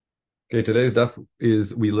Okay, today's daf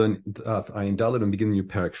is we learn Ayin Daled and begin new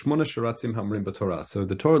parak Shmona Sharatzim Hamrim b'Torah. So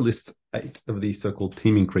the Torah lists 8 of these so-called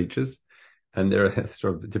teeming creatures, and there are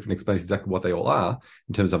sort of different explanations exactly what they all are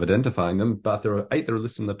in terms of identifying them. But there are 8 that are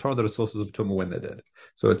listed in the Torah that are sources of tumah when they're dead.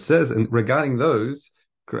 So it says, and regarding those,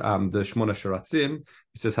 the Shmona Sharatzim, it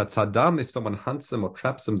says Hatzadam if someone hunts them or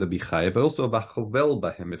traps them, the bichayev, but also Vachovel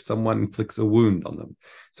Bahem if someone inflicts a wound on them.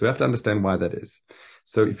 So we have to understand why that is.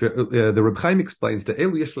 So if the Reb Chaim explains the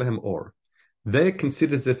Elu Yesh Lehem Or, they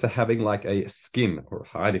considers it for having like a skin or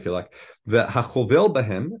hide, if you like. The Hachovel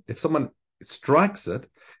Bahem, if someone strikes it,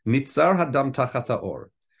 Nitzar Hadam Tachata Or,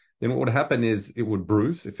 then what would happen is it would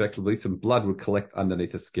bruise, effectively, some blood would collect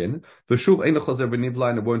underneath the skin. V'shuv ein chozer v'nivla,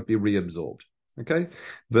 and it won't be reabsorbed. Okay?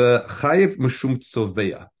 The Chayev Mushum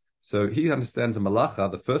Tzoveya. So he understands the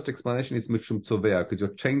malacha. The first explanation is Mushum Tzoveya, because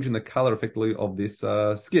you're changing the color, effectively, of this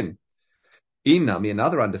skin. Inami,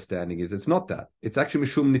 another understanding is it's not that. It's actually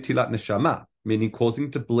Mishum Nitilat Neshama, meaning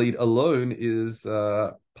causing to bleed alone is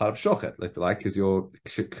part of Shochet, if you like, because you're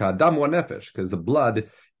Kadam or Nefesh, because the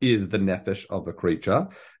blood is the Nefesh of a creature.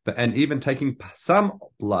 And even taking some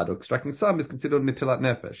blood or extracting some is considered Nitilat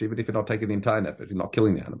Nefesh, even if you're not taking the entire Nefesh, you're not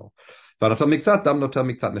killing the animal. But Miksat Dam Notel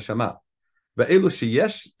Miksat Neshama. But Elu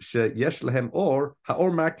Sheyesh Lehem Or,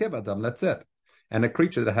 Haor Markev Adam, that's it. And a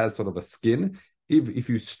creature that has sort of a skin, if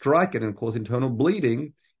you strike it and cause internal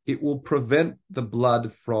bleeding, it will prevent the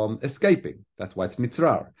blood from escaping. That's why it's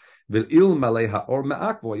nitzrar. If it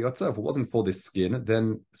wasn't for this skin,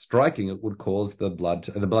 then striking it would cause the blood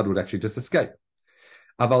would actually just escape.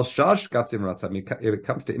 If it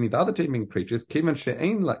comes to any of the other teeming creatures, they don't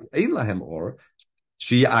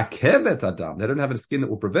have a skin that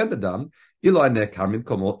will prevent the dam.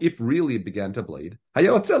 If really it began to bleed,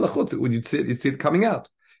 you'd see it coming out.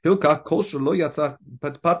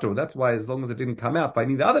 That's why, as long as it didn't come out by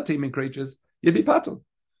any of the other teeming creatures, you'd be patur.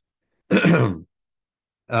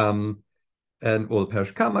 And well,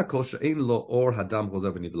 perish kama kol she'ein lo or hadam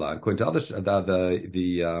chozer v'nivla. According to others,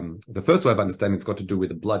 the first way of understanding it's got to do with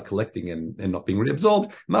the blood collecting and not being reabsorbed.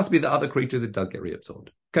 It must be the other creatures it does get reabsorbed.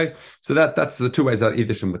 Okay, so that's the two ways.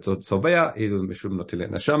 Either shum tzovea, either mishum notilet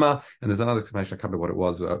neshama, and there's another explanation. I can't remember what it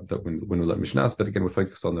was that when we learn Mishnahs, but again we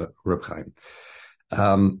focus on the Reb Chaim.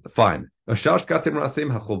 Fine. A shash katim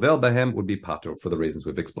rasim hachovel behem would be patur for the reasons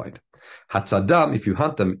we've explained. Hatzadam, if you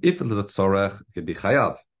hunt them, if l'tzorech, could be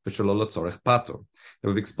chayav. V'shelo l'tzorech patur.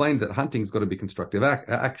 Now we've explained that hunting's got to be constructive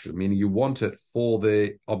action, meaning you want it for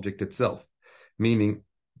the object itself. Meaning,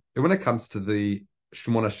 when it comes to the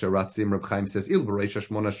Shmona Sharatzim, Reb Chaim says, Il b'reisha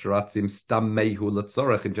Shmona Sharatzim stam mehu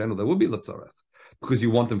l'tzorech. In general, there will be l'tzorech because you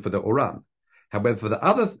want them for the oram. However, for the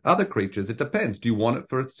other creatures, it depends. Do you want it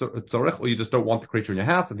for a tzorech, or you just don't want the creature in your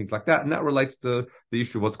house and things like that? And that relates to the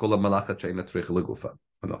issue of what's called a malacha chain letzrich legufa,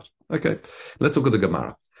 or not. Okay, let's look at the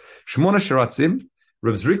Gemara. Shmona Sharatzim,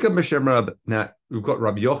 Rav Zrika b'shem Rab. Now we've got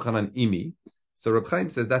Rabbi Yochanan Imi. So Rab Chaim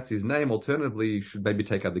says that's his name. Alternatively, you should maybe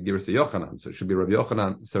take out the Giras Yochanan. So it should be Rabbi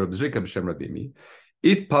Yochanan. So Rav Zrika b'shem Rab Imi.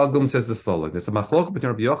 It Palgum says as follows: there's a machlok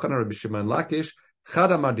between Rabbi Yochanan and Rabbi Shimon Lakish.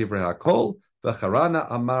 Chad amar divrei hakol, v'charana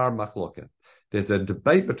amar machloket. There's a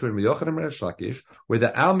debate between Rabbi Yochanan and Rabbi Lakish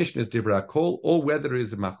whether our mission is divrei hakol or whether it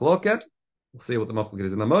is a machloket. We'll see what the machloket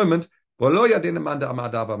is in a moment. Now, what's that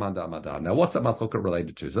machloket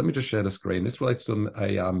related to? So let me just share the screen. This relates to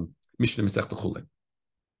a Mishnah Masechta Chulin.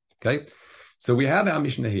 Okay, so we have our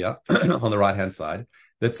Mishnah here on the right hand side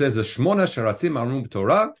that says a Shmona Sharatzim Arum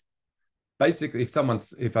Torah. Basically, if it's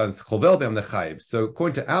chovel be'am the chayiv. So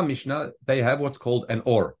according to our Mishnah, they have what's called an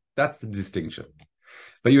or. That's the distinction.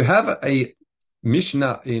 But you have a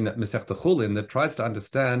Mishnah in Masechta Chulin that tries to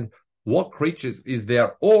understand what creatures is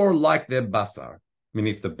there or like their basar. I mean,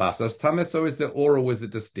 if the basar is tameh, so is there or is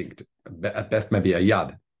it distinct? At best, maybe a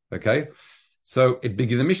yad. Okay, so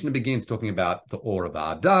the Mishnah begins talking about the or of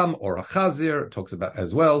Adam or a chazir. It talks about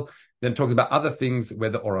as well. Then it talks about other things where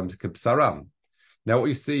the oram is kibsaram. Now, what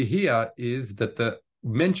you see here is that the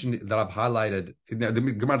mention that I've highlighted. Now, the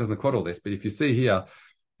Gemara doesn't quote all this, but if you see here,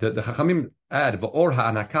 the Chachamim add v'or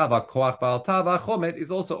ha'anakava koach ba'altava chomet is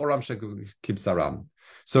also oram shekibsaram.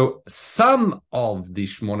 So some of the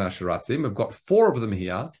Shmona Sharatzim, we've got 4 of them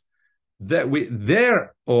here,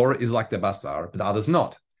 their or is like the basar, but the others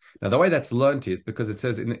not. Now the way that's learned is because it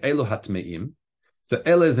says in Elu Hatmeim, so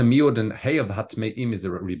Elu is a miud and Hey of Hatmeim is a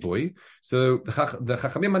ribui. So the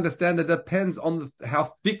Chachamim understand that it depends on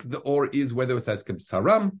how thick the or is, whether it says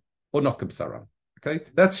kibsaram or not kibsaram. Okay,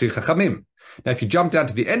 that's Shir Chachamim. Now if you jump down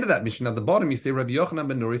to the end of that mission at the bottom, you see Rabbi Yochanan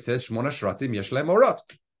ben Nuri says Shmona Sharatzim yesh lehem orot.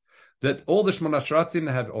 That all the Shmona Sharatzim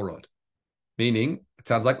have orot, meaning it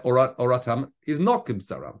sounds like oratam is not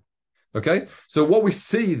kibsaram. Okay, so what we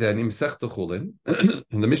see then in Masechta Chulin,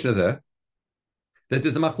 in the Mishnah there, that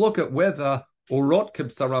there's a machloket whether orot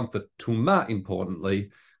kibsaram for tuma, importantly,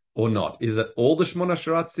 or not. Is it all the Shmona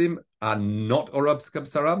Sharatzim are not orot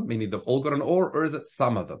kibsaram, meaning they've all got an or is it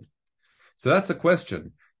some of them? So that's a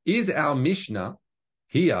question. Is our Mishnah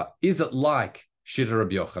here, is it like Shita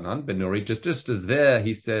Rabbi Yochanan ben Nuri, just as there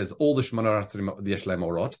he says all the Shmona Sharatzim yesh lehem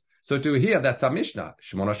orot? So to here, that's our Mishnah.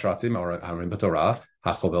 Shmona Sharatzim or Harim b'Torah,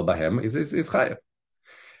 hachovel bahem is chayev.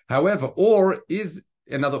 However, or is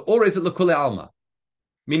it l'kulei alma?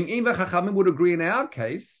 Meaning, even Chachamim would agree in our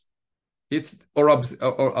case, it's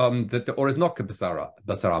that the or is not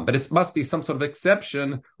basaram, but it must be some sort of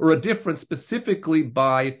exception or a difference specifically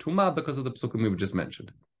by tuma because of the psukim we just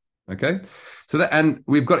mentioned. Okay, so that, and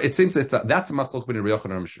we've got, it seems that that's a machlok between Rabbi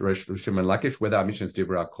Yochanan and Shimon Lakish whether our Mishnah is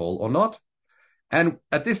divrei kol or not. And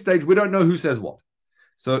at this stage, we don't know who says what.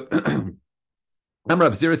 So, Amrav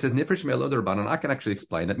Zira says, Nifresh Me'elo D'Rabbanan, I can actually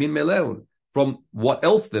explain it. Min Me'leun, from what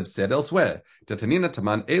else they've said elsewhere. Tatanina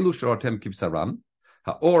Taman, Elu Shorotem Kibsaram,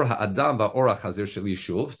 Ha'or Ha'adam Va'or Ha'chazir Shel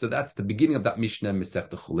Yishuv. So that's the beginning of that Mishnah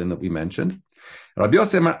Masechta Chulin that we mentioned. Rabbi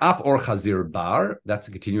Yosef Amar Af Or Chazir Bar, that's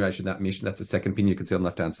a continuation of that Mishnah. That's the second pin you can see on the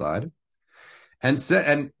left-hand side. And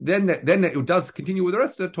then it does continue with the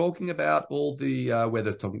rest of talking about all the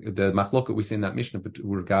the machloket we see in that Mishnah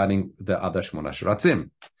regarding the other Shmona Sharatzim.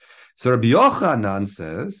 So Rabbi Yochanan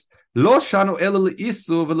says, Lo shanu ela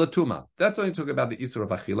le'isu v'letuma. That's only talking about the isur of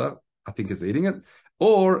achila, I think is eating it,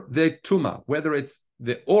 or the tuma, whether it's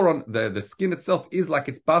the or on the skin itself is like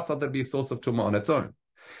it's basar, there'd be a source of tuma on its own.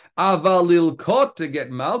 Avalil kot to get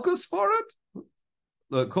malchus for it,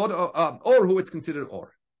 or who it's considered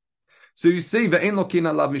or. So you see, ve'en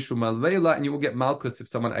lokina lav mishum alveila, and you will get malchus if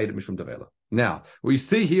someone ate it mishum devela. Now, what you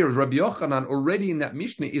see here is Rabbi Yochanan already in that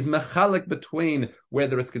Mishnah is mechalik between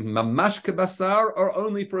whether it's mamash kebasar or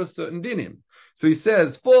only for a certain dinim. So he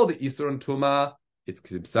says for the isur and tuma, it's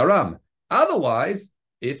kibsaram. Otherwise,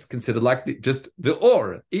 it's considered like just the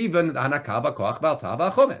or, even hanakava koach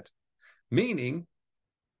baltava chomet. Meaning,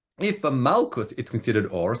 if a malchus, it's considered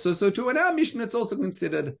or. So too in our Mishnah, it's also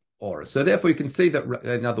considered or. So therefore, you can see that,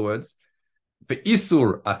 in other words, for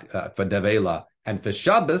isur, for devela, and for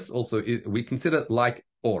Shabbos, also, we consider it like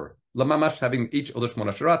or. Lamamash having each other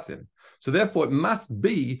Shmona Sharatzim. So therefore, it must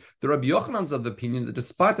be the Rabbi Yochanan's of the opinion that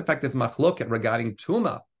despite the fact that it's machloket regarding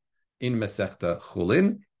Tuma in Masechta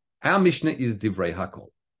Chulin, our Mishnah is Divrei HaKol.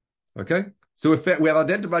 Okay? So if we have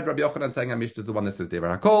identified Rabbi Yochanan saying our Mishnah is the one that says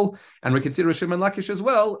Divrei HaKol, and we consider Shimon Lakish as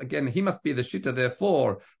well, again, he must be the Shita,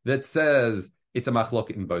 therefore, that says it's a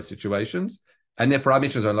machloket in both situations, and therefore our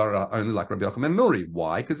Mishnah is only like Rabbi Yochanan Nuri.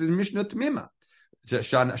 Why? Because it's Mishnah Tmima.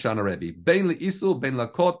 Shana Rebbe. Bein Isul, Bein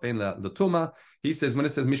Lakot, Bein Latuma. He says when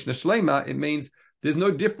it says Mishnah Shlema, it means there's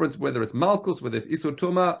no difference whether it's Malkus, whether it's Isul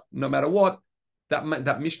Tuma, no matter what.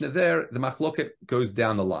 That Mishnah there, the machloket goes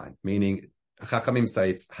down the line, meaning Chachamim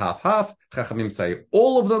say it's half-half, Chachamim say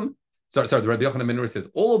all of them. Sorry, the Rabbi Yochanan ben Nuri says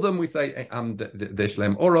all of them, we say the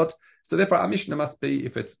Shlem Orot. So therefore our Mishnah must be,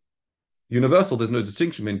 if it's universal, there's no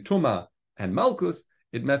distinction between Tuma and Malkus,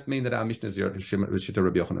 it must mean that our Mishnah is Shita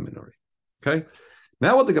Rabbi Yochanan ben Nuri. Okay?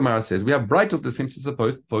 Now what the Gemara says, we have Brightot that seems to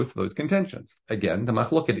support both those contentions. Again, the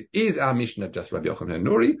machloket, is our Mishnah just Rabbi Yochanan ben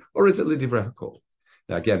Nuri, or is it Divrei HaKol?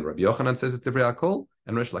 Now again, Rabbi Yochanan says it's Divrei HaKol,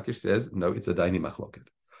 and Resh Lakish says, no, it's a Daini machloket.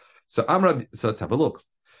 So let's have a look.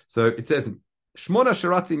 So it says, Shmona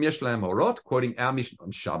Sharatzim yesh lahem orot, quoting our Mishnah on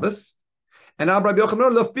Shabbos, and Rabbi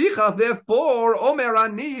Yochanan leficha, therefore, Omer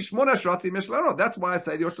ani Shmona Sharatzim yesh lahem orot. That's why I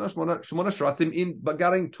say the Shmona Sharatzim in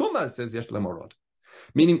Bagaring Tuma says yesh lahem orot.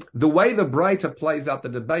 Meaning, the way the Breita plays out the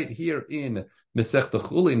debate here in Masechta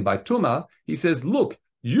Chulin by Tuma, he says, look,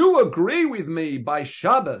 you agree with me by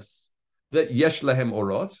Shabbos that yesh lahem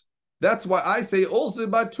orot. That's why I say also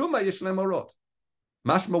by Tuma yesh lahem orot.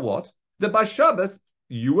 Mashma what? That by Shabbos,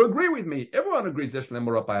 you agree with me. Everyone agrees yesh lahem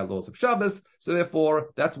orot by our laws of Shabbos. So therefore,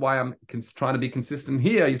 that's why I'm trying to be consistent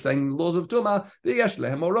here. He's saying laws of Tuma, the yesh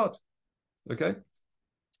lahem orot. Okay?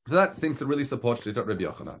 So that seems to really support Shlitat Rabbi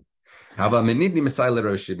Yochanan. However, Menidni Messiah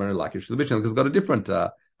Rosh Shimon Lakish, the Mishnah has got a different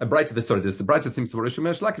a brighter. This brighter seems to Rosh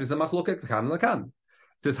Shimon Lakish is a machloket Khan Lakan. It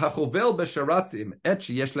says Hachovel b'sharatzim et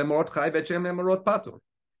yesh lemorot chayv et shem lemorot patur.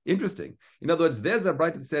 Interesting. In other words, there's a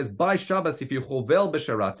brighter that says by Shabbos if you chovel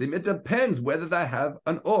b'sharatzim, it depends whether they have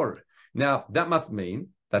an or. Now that must mean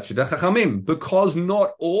that Shidduch Chachamim, because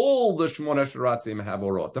not all the Shmona Sharatzim have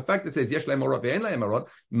orot. The fact that it says Yesh Lehem Orot Ve'en Lehem Orot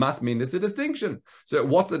must mean there's a distinction. So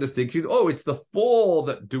what's the distinction? Oh, it's the four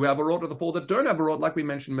that do have orot or the four that don't have orot, like we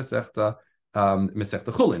mentioned Masechta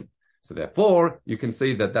Chulin. So therefore, you can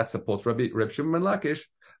see that supports Reb Shimon ben Lakish.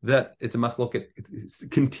 that it's a machloket.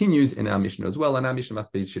 It continues in our Mishnah as well, and our Mishnah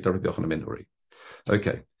must be Shita Rabbi Yochanan ben Nuri.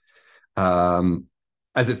 Okay.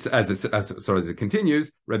 As it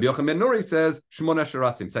continues, Rabbi Yochanan ben Nuri says, Shmona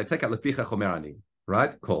Sharatzim. Say, take out Leficha Chomerani.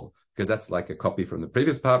 Right? Cool. Because that's like a copy from the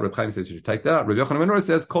previous part. Reb Chaim says you should take that. Rabbi Yochanan ben Nuri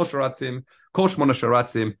says, Kol Sharatzim, Kol Shmona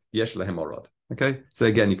Sharatzim, Yesh Lehem Orot. Okay? So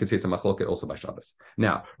again, you can see it's a machloket also by Shabbos.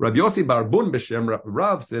 Now, Rabbi Yossi Bar Bun B'Shem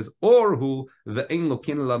Rav says, Orhu ve'ein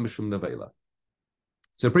lokin la mishum nevela.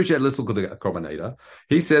 So appreciate listen to the Korban.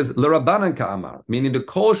 He says, L'Rabbanan Ka'amar, meaning the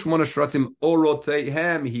Kol Shmona Sharatzim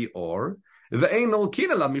Oroteihem he or, ve'ein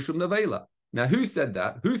lokin la mishum nevela. Now, who said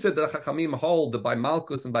that? Who said that Chachamim hold that by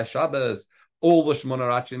Malkus and by Shabbos, all the Shmona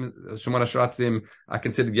Sharatzim are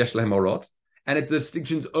considered Yesh Lehem Orot? And it's the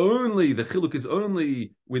distinctions only, the chiluk is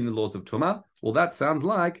only within the laws of Tumah. Well, that sounds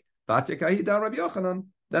like Batya Kahida Rabbi Yochanan.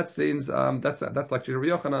 That seems that's like Rabbi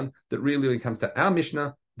Yochanan. That really, when it comes to our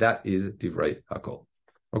Mishnah, that is Divrei Hakol.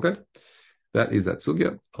 Okay, that is that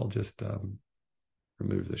sugya. I'll just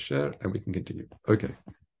remove the share and we can continue. Okay.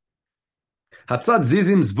 Hatzad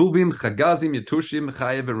zizim zvubim chagazim yetushim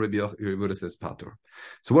chayev and Rabbi Yehuda says patur.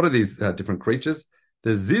 So what are these different creatures?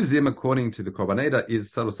 The zizim, according to the Korban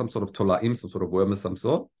is sort of some sort of tolaim, some sort of worm of some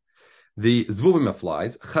sort. The zvubim are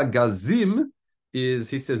flies. Chagazim is,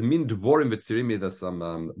 he says, min dvorim v'tzirim, either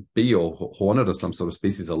some bee or hornet or some sort of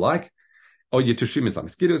species alike. Or yetushim is like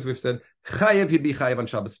mosquitoes, we've said. Chayev, he'd be chayev on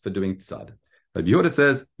Shabbos for doing tzad. Rabbi Yehuda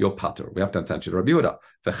says, you're patur. We have to understand Rabbi Yehuda.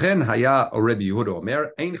 V'chen haya or Rabbi Yehuda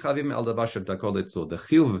omer, ein chavim al davar sheb'dakol etzur. The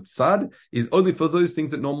chiyuv of tzad is only for those things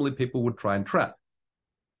that normally people would try and trap.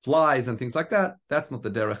 Flies and things like that, that's not the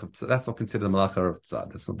derech of tzad. That's not considered the malacha of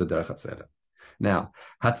tzad. That's not the derech hatzeder. Now,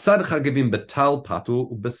 hatzad chagavim betal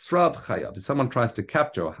patu ubesrav chayav. If someone tries to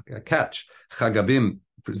catch chagavim,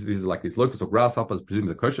 these are like these locusts or grasshoppers,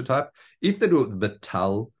 presumably the kosher type. If they do it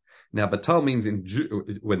betal, now betal means in Jew,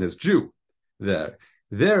 when there's Jew there.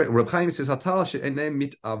 Reb Chaim says hatal she'enem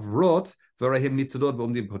mit avrot v'rehem nitzadot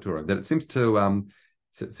v'omdim potura. That it seems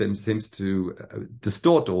to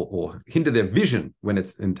distort or hinder their vision when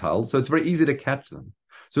it's in tal, so it's very easy to catch them.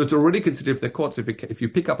 So it's already considered if they're caught. So if you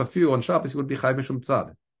pick up a few on Shabbos, you would be chayv mishum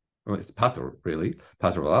tzad. Well, it's patur, really.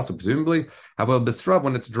 Patur also presumably. However, besrav,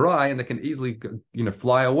 when it's dry and they can easily,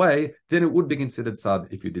 fly away, then it would be considered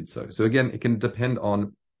tzad if you did so. So again, it can depend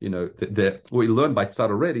on, what we learned by tzad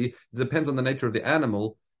already. It depends on the nature of the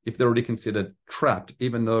animal if they're already considered trapped,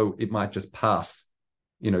 even though it might just pass,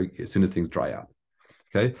 as soon as things dry out.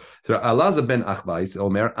 Okay, so Elazar ben Achbais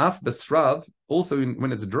Omer Af Besrav, also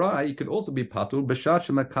when it's dry, you could also be patur b'shat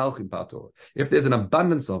shemakalchim patur. If there's an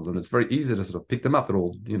abundance of them, it's very easy to sort of pick them up. They're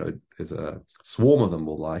all, there's a swarm of them,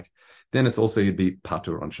 or like. Then it's also you'd be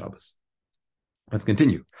patur on Shabbos. Let's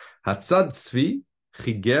continue. Hatzad tzvi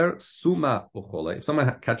chiger suma uchole. If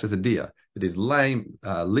someone catches a deer that is lame,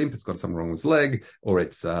 limp, it's got something wrong with its leg, or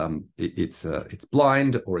it's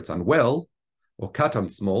blind, or it's unwell, or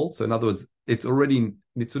katan small. So in other words, it's already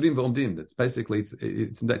nitzudim v'omdim. That's basically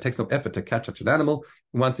it takes no effort to catch such an animal.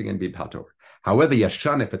 Once again, be patur. However,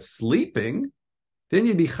 yashan, if it's sleeping, then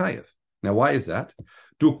you'd be chayev. Now, why is that?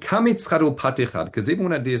 Do kamitzchadu patichad, because even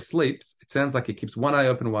when a deer sleeps, it sounds like it keeps one eye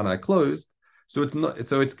open, one eye closed. So it's not.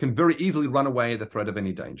 So it can very easily run away at the threat of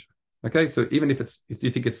any danger. Okay, so even if you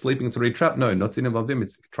think it's sleeping, it's already trapped. No, not nitzudim v'omdim.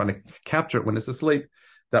 It's trying to capture it when it's asleep.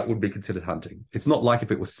 That would be considered hunting. It's not like if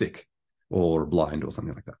it was sick or blind or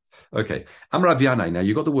something like that. Okay. Rav Yanai. Now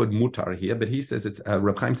you got the word mutar here, but he says it's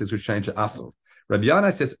Reb Chaim says we change to asu. Rav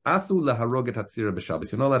Yanai says asu laharoget hatzira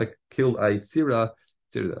b'Shabbos. You're not allowed to kill a tzira,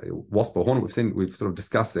 wasp or hornet. We've sort of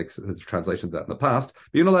discussed the translation of that in the past.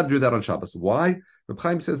 But you're not allowed to do that on Shabbos. Why? Reb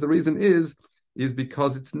Chaim says the reason is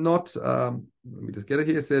because it's not. Let me just get it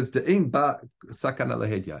here. It says de'im ba sakana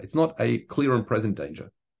lahedya. It's not a clear and present danger.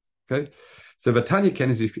 Okay. So Vatanya Ken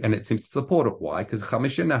is, and it seems to support it. Why? Because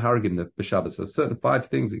Chamishim Nahargim the B'Shabbat. So certain 5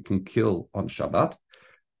 things it can kill on Shabbat,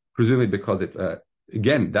 presumably because it's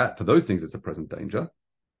again that for those things it's a present danger.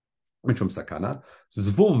 Mishum Sakana,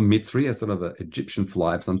 Zvuv Mitzri, a sort of an Egyptian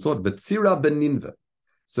fly of some sort, but Tzira Beninva.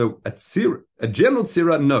 So a general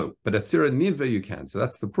Tzira, no, but a Tzira Ninva you can. So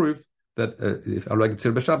that's the proof that if I like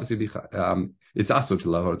Tzira B'Shabbos, it's asur to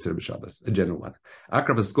lahor Tzira B'Shabbos, a general one.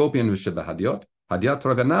 Akrav a scorpion v'sheba hadiot. And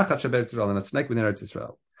a snake within Eretz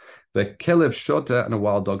Israel. The kelev shota and a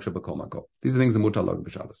wild dog shebakol makol. These are things that mutar log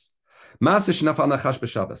b'Shabbos. Maaseh shenafal nachash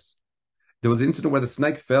b'Shabbos. There was an incident where the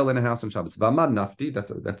snake fell in a house on Shabbos. V'amad nafti.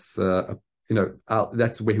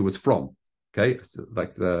 That's where he was from. Okay, it's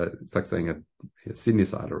like saying a Sydney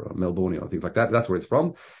side or a Melbourne or things like that. That's where it's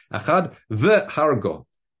from. Achad v'hargo,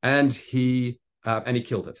 and he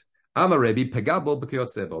killed it. Amar Rebbe pegabo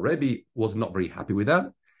b'kiyot sebo. Rebbe was not very happy with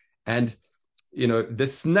that, and the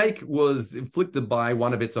snake was inflicted by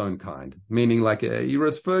one of its own kind, meaning like he's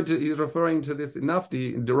referring to this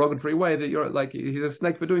nafti in derogatory way that you're like he's a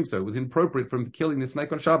snake for doing so. It was inappropriate from killing the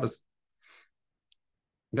snake on Shabbos.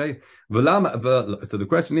 Okay, so the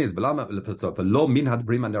question is, but 1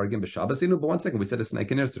 second, we said a snake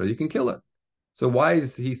in there, so you can kill it. So why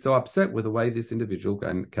is he so upset with the way this individual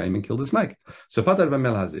came and killed the snake? So Patar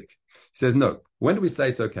Bamel Hazik, he says, no. When do we say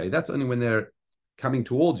it's okay? That's only when they're coming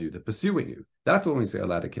towards you, they're pursuing you. That's when we say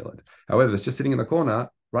allowed to kill it. However, if it's just sitting in the corner,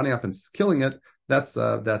 running up and killing it, that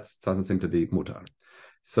doesn't seem to be mutar.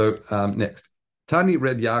 So next. Tani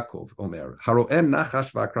Reb Yaakov Omer, Haro'en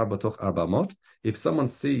nachash v'akrav b'toch arbamot. If someone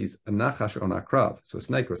sees a nachash on akrav, so a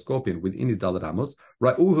snake or a scorpion within his daled amos,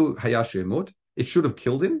 ra'uhu hayashemut, it should have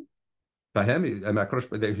killed him. By him, he should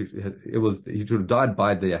have died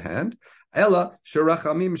by their hand. Ella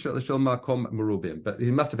sherachamim shel makom merubim, but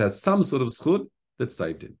he must have had some sort of schud that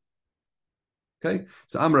saved him. Okay,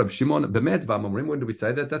 so Amar Reb Shimon bemet v'amomrim. When do we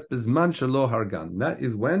say that? That's bezman shelo hargan. That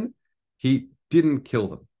is when he didn't kill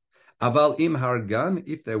them. Aval im hargan,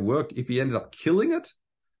 if he ended up killing it,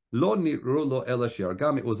 lo niru lo ela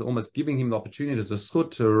shiargam, it was almost giving him the opportunity as a schut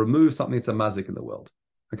to remove something that's a mazik in the world.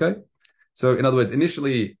 Okay? So in other words,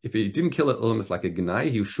 initially, if he didn't kill it almost like a gnai,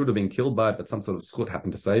 he should have been killed by it, but some sort of schut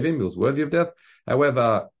happened to save him. He was worthy of death.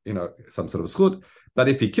 However, some sort of schut. But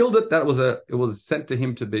if he killed it, it was sent to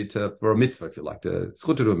him for a mitzvah, if you like, to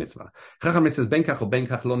schut to do a mitzvah. Chacham says, benkach or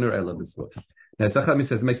benkach lo nir ela b'schut. Now, Chacham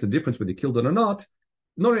says it makes a difference whether he killed it or not.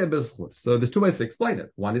 So there's two ways to explain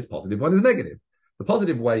it. One is positive, one is negative. The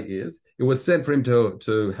positive way is it was sent for him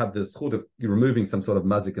to have this schut of removing some sort of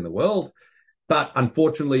mazik in the world. But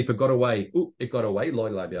unfortunately, if it got away, it got away.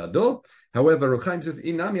 However, Ruchaim says,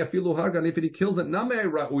 if he kills it,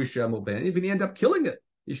 if he end up killing it,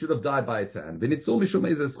 he should have died by its hand. But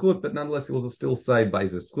nonetheless, he was still saved by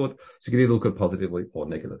his schut. So you can either look at positively or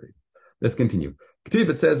negatively. Let's continue.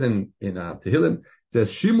 It says in Tehillim, it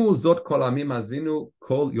says, Shimu zot kol amim azinu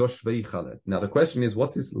kol yoshvei chaled. Now the question is,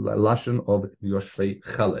 what's this lashon of yoshvei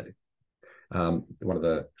chaled? One of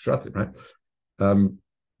the shratzim, right?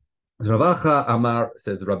 Ravacha Amar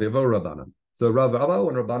says, Rabbi Avo Rabbanan. So Rabbi Avo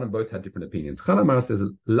and Rabbanan both had different opinions. Chan Amar says,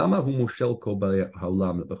 Lama hu mushel kol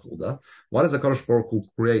ha'olam lebechulda. Why does the Kadosh Baruch Hu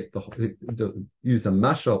create use a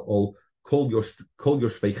mashal or kol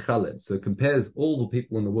yoshvei chaled? So it compares all the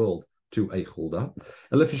people in the world to a chulda.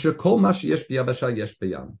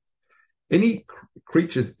 Any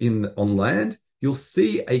creatures on land, you'll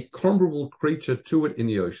see a comparable creature to it in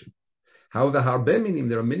the ocean. However,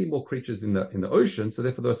 there are many more creatures in the ocean, so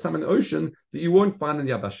therefore there are some in the ocean that you won't find in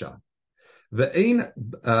the Yabasha. The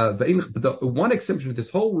one exception to this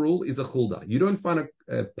whole rule is a chulda. You don't find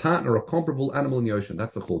a partner or comparable animal in the ocean.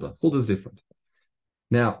 That's a chulda. Chulda is different.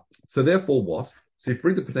 Now, so therefore what? So if you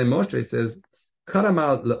read the Pnei Moshe, it says, when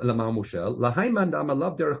Tehillim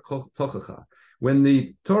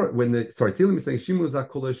is saying Shimuza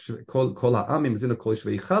kol ha'amim zinu kol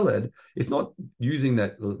shvei chaled, it's not using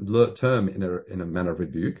that term in a manner of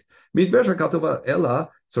rebuke. Midbersha katova ela,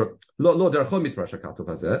 so lo derachol midbersha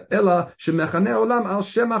katova zeh ela shemechane olam al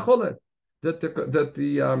shem hacholed. That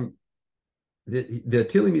the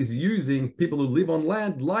Tehillim is using people who live on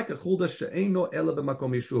land like a chulda she'eino ela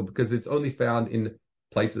b'makom yishuv, because it's only found in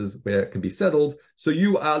places where it can be settled. So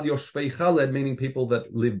you are yoshvei chaled, meaning people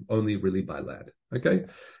that live only really by land. Okay.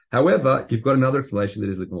 However, you've got another explanation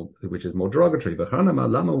which is more derogatory. Why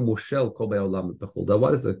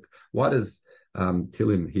does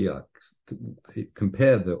Tehillim here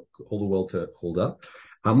compare all the world to chulda?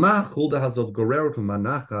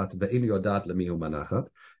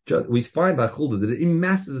 We find by chulda that it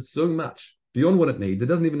amasses so much beyond what it needs. It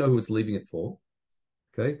doesn't even know who it's leaving it for.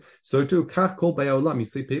 Okay, so to kach kol ba'olam, you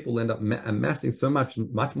see people end up amassing so much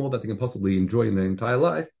more that they can possibly enjoy in their entire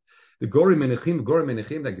life. The gorim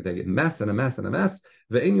menechim, they get amass and amass and amass.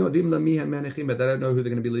 Ve'en yodim lamihem menechim, but they don't know who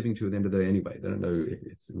they're going to be leaving to at the end of the day anyway. They don't know if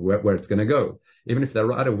it's where it's going to go. Even if they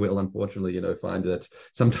write a will, unfortunately, find that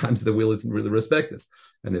sometimes the will isn't really respected,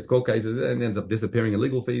 and there's court cases and ends up disappearing in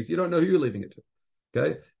legal fees. You don't know who you're leaving it to.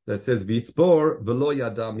 Okay, that says v'itzbor v'lo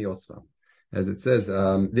yadam yosvam. As it says,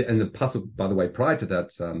 and the pasuk, by the way, prior to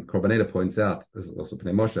that, Korbaneda points out, this is also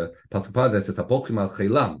Pnei Moshe, pasuk prior to that says, "Hapolchim al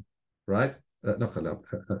chelam," right? Not chelam.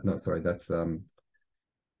 No, sorry, that's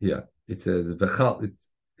here. It says v'chal. It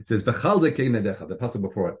says v'chal dekenedecha. The pasuk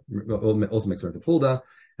before it also makes reference to fulda,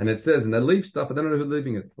 and it says, and they leave stuff, but they don't know who they're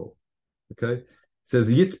leaving it for. Okay, it says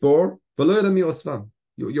yitzbor v'lo yadam yosvam.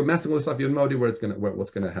 You're massing all this stuff. You have no idea what's going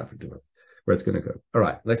to happen to it, where it's going to go. All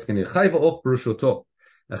right, let's continue. Chayva off brushoto.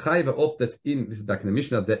 A chayiv off that's in, this is back in the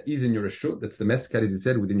Mishnah, that is in your reshut, that's domesticated, as you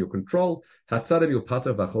said, within your control. That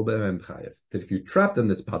if you trap them,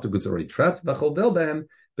 that's part of goods already trapped.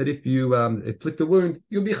 But if you inflict a wound,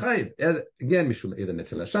 you'll be chayiv. Again, mishum either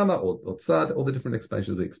netel hashama or tzad, all the different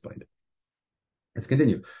explanations we explained. Let's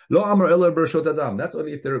continue. Lo amar elo b'reshut adam. That's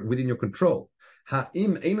only if they're within your control.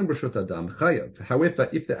 Ha'im einam b'reshut adam chayav. However,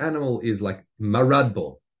 if the animal is like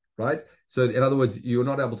maradbo, right? So in other words, you're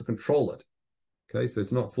not able to control it. Okay, so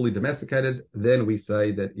it's not fully domesticated. Then we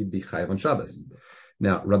say that it'd be chayav on Shabbos.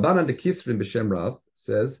 Now, Rabbanan de Kisrin b'shem Rav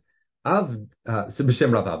says,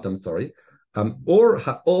 b'shem Rav Avdam, sorry. Or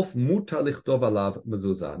ha'of mutar lichtov alav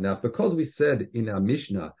mezuzah. Now, because we said in our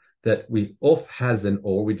Mishnah that we off has an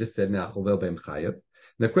or, we just said now chovel be'em chayav.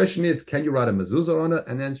 The question is, can you write a mezuzah on it?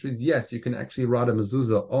 And the answer is yes, you can actually write a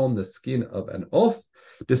mezuzah on the skin of an off,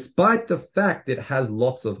 despite the fact it has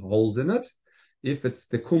lots of holes in it. If it's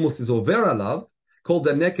the kumus is over alav, called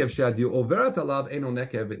the nekev shadu over alav, eno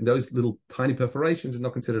nekev, those little tiny perforations is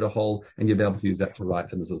not considered a hole, and you'll be able to use that to write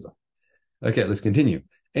the mezuzah. Okay, let's continue.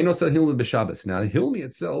 Eno sel hilmi b'Shabbos. Now, the hilmi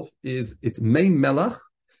itself it's mei melach.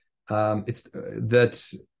 It's that,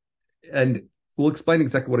 and we'll explain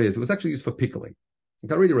exactly what it is. It was actually used for pickling. I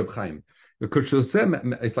can read Reb Chaim.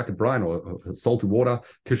 It's like a brine or salty water.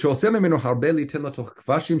 In other words,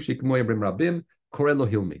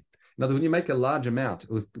 when you make a large amount,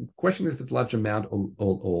 the question is if it's a large amount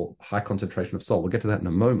or high concentration of salt. We'll get to that in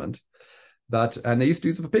a moment. And they used to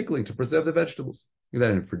use it for pickling to preserve the vegetables. You know,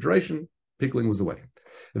 in refrigeration, pickling was away.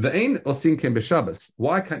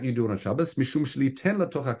 Why can't you do it on Shabbos?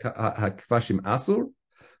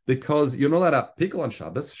 Because you're not allowed to pickle on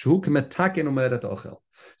Shabbos. So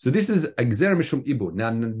this is exer mishum ibud. Now,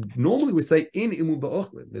 normally we say in imu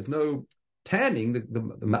ba'ochlin. There's no tanning. The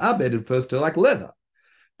ma'abed refers to like leather.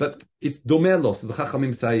 But it's domelos. The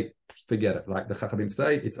Chachamim say, forget it. Like the Chachamim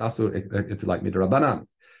say, it's asur if you like midrabanan.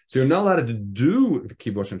 So you're not allowed to do the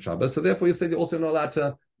kibosh on Shabbos. So therefore, you say you're also not allowed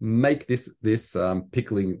to make this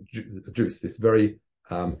pickling juice, this very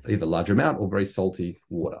either large amount or very salty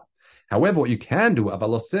water. However, what you can do,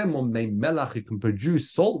 you can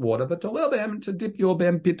produce salt water, but to dip your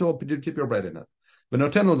bread in it.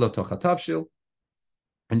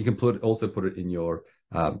 And you can also put it in your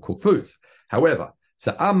cooked foods. However,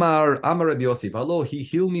 so Amar Rabbi Yossi, he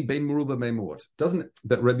hilmi bein meruba bein muat.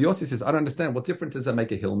 But Rabbi Yossi says, I don't understand what difference does that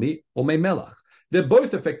make a hilmi or mei melach. They're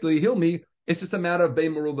both effectively hilmi. It's just a matter of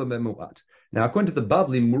bein meruba bein muat. Now, according to the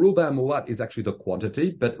Bavli, meruba and muat is actually the quantity,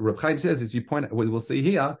 but Reb Chaim says, as you point out, what we'll see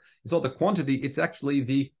here, it's not the quantity, it's actually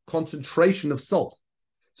the concentration of salt.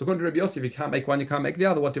 So according to Rabbi Yossi, if you can't make one, you can't make the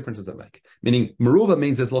other. What difference does that make? Meaning, meruba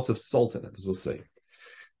means there's lots of salt in it, as we'll see.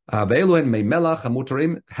 How do you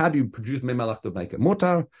produce mei melach to make it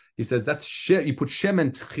mutar? He says that's you put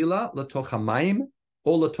shemen tchila letoch hamayim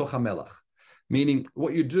or letoch hamelach. Meaning,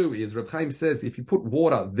 what you do is, Reb Chaim says, if you put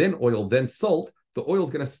water, then oil, then salt, the oil is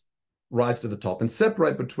going to rise to the top and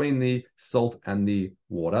separate between the salt and the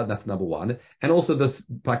water. That's number one. And also,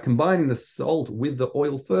 by combining the salt with the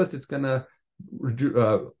oil first, it's going to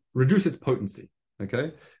reduce its potency.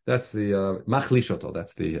 Okay, that's the machlishoto.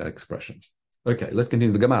 That's the expression. Okay, let's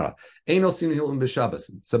continue the Gemara. Eino sinu hilum b'Shabbos.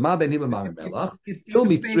 So ma ben hima ma melach.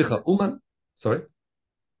 Hilmi tzricha uman. Sorry.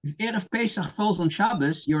 If Erev Pesach falls on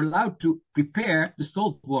Shabbos, you're allowed to prepare the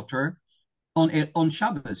salt water on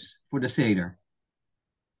Shabbos for the Seder.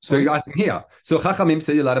 So you're asking here. So Chachamim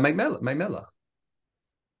say you're allowed to make melach.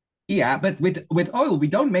 Yeah, but with oil, we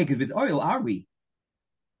don't make it with oil, are we?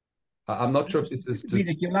 I'm not sure if this is just...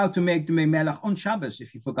 that you're allowed to make the melach on Shabbos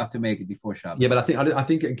if you forgot to make it before Shabbos. Yeah, but I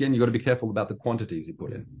think again, you got to be careful about the quantities you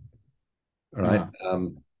put in. All right.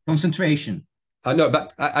 Concentration. I know,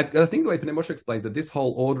 but I think the way Pnei Moshe explains that this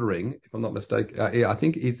whole ordering, if I'm not mistaken, I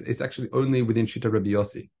think it's actually only within Shita Rabbi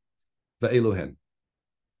Yossi, the Elohen,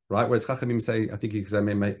 right? Whereas Chachamim say, I think you can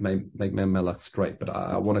make melach straight, but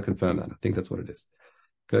I want to confirm that. I think that's what it is.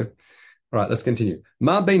 Okay. All right, let's continue.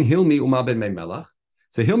 Ma bein hilmi uma bein mei melach.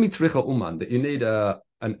 So hilmi tzricha uman, that you need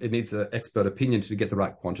it needs an expert opinion to get the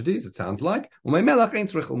right quantities. It sounds like. Well, mei melach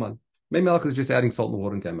ain't tzricha uman. Mei melach is just adding salt and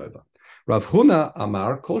water and game over. Rav Huna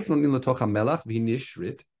Amar kol shnonin letocha melach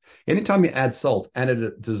v'nishrit. Anytime you add salt and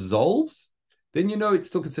it dissolves, then you know it's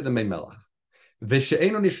still considered mei melach.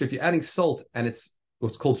 V'she'eno nishrit. If you're adding salt and it's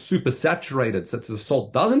what's called supersaturated, so the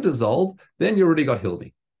salt doesn't dissolve, then you already got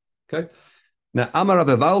hilmi. Okay. Now, Amar Rav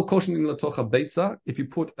Eval kol shnonin letocha beitza. If you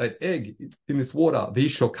put an egg in this water,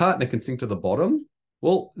 v'shokat and it can sink to the bottom.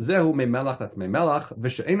 Well, zehu mei melach, that's mei melach.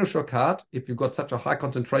 V'she'eno shokat. If you've got such a high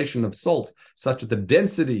concentration of salt, such that the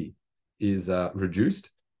density is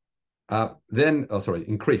reduced,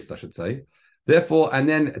 increased, I should say. Therefore, and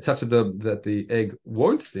then such that the egg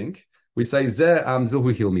won't sink, we say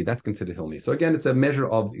zuhu hilmi. That's considered hilmi. So again, it's a measure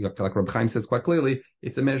of, like Reb Chaim says quite clearly,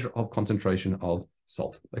 it's a measure of concentration of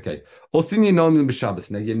salt. Okay. Osin yenomlin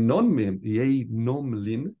b'Shabbos. Now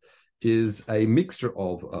yenomlin is a mixture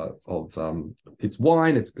of it's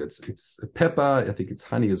wine, it's pepper, I think it's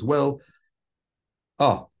honey as well.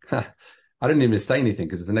 Oh, I didn't even say anything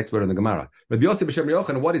because it's the next word in the Gemara. Rabbi Yosef b'Shem Rabbi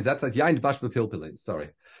Yochanan, what is that? It's yain dvash b'pilpilin. Sorry.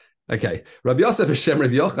 Okay. Rabbi Yosef b'Shem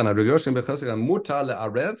Rabbi Yochanan, Rabbi Yosef b'Chosek mutar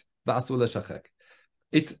le'arev v'asur le'shachek.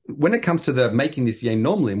 It's when it comes to the making this yain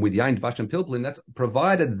nomlim with yain dvash and pilpilin, that's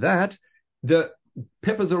provided that the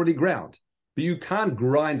pepper's already ground, but you can't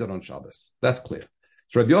grind it on Shabbos. That's clear.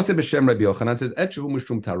 So Rabbi Yosef b'Shem Rabbi Yochanan says, "Etchehu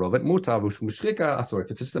mushum tarovet mutar v'shum mishchika asur."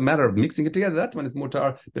 If it's just a matter of mixing it together, that's when it's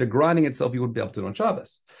mutar. But grinding itself, you would be able to do it on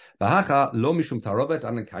Shabbos. V'hacha lo mishum tarovet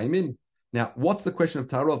anan kaimin. Now, what's the question of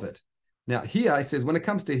tarovet? Now, here it says when it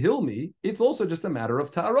comes to hilmi, it's also just a matter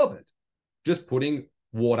of tarovet, just putting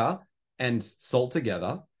water and salt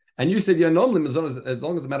together. And you said, normally as long as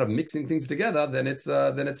it's a matter of mixing things together, then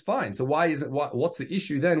it's fine. So why is it? What's the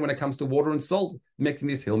issue then when it comes to water and salt mixing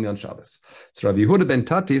this hilmi on Shabbos? So Rabbi Yehuda ben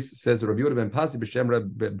Tatis says, Rabbi Yehuda ben Pasi b'Shem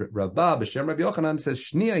Rabba b'Shem Rabbi Yochanan says,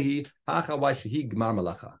 Shniyahi hacha shehi gmar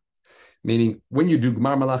malacha. Meaning, when you do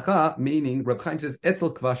gmar malacha, meaning Rabbi Chaim says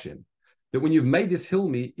etzel kvashim, that when you've made this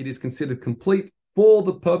hilmi, it is considered complete for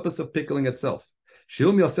the purpose of pickling itself.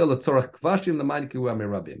 And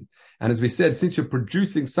as we said, since you're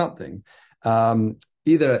producing something,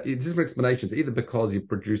 either it's just for explanations, either because you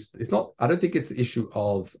produced, it's not, I don't think it's the issue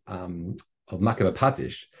of makav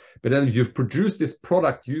patish, but then you've produced this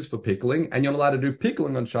product used for pickling, and you're not allowed to do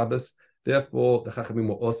pickling on Shabbos. Therefore, the chachamim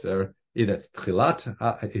were oser. Either it's tchilat,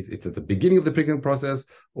 it's at the beginning of the pickling process,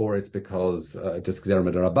 or it's because just gzera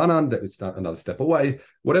medarabanan, that is another step away.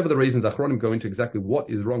 Whatever the reasons, Achronim go into exactly what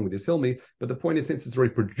is wrong with this hilmi. But the point is, since it's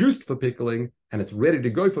already produced for pickling and it's ready to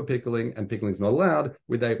go for pickling, and pickling is not allowed,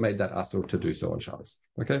 they've made that asur to do so on Shabbos.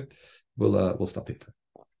 Okay, we'll stop here.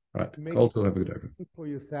 All right, also have a good day. For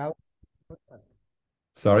your salad.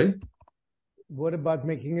 Sorry. What about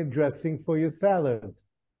making a dressing for your salad?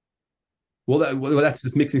 Well, that's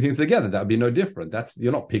just mixing things together. That would be no different.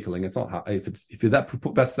 You're not pickling. It's not if you're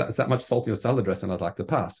that much salt in your salad dressing, I'd like to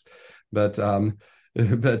pass. But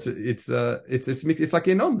it's like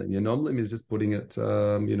your nomlim. Your nomlim is just putting it.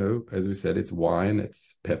 As we said, it's wine,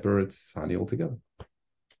 it's pepper, it's honey all together.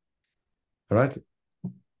 All right.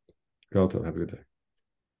 Go on, have a good day.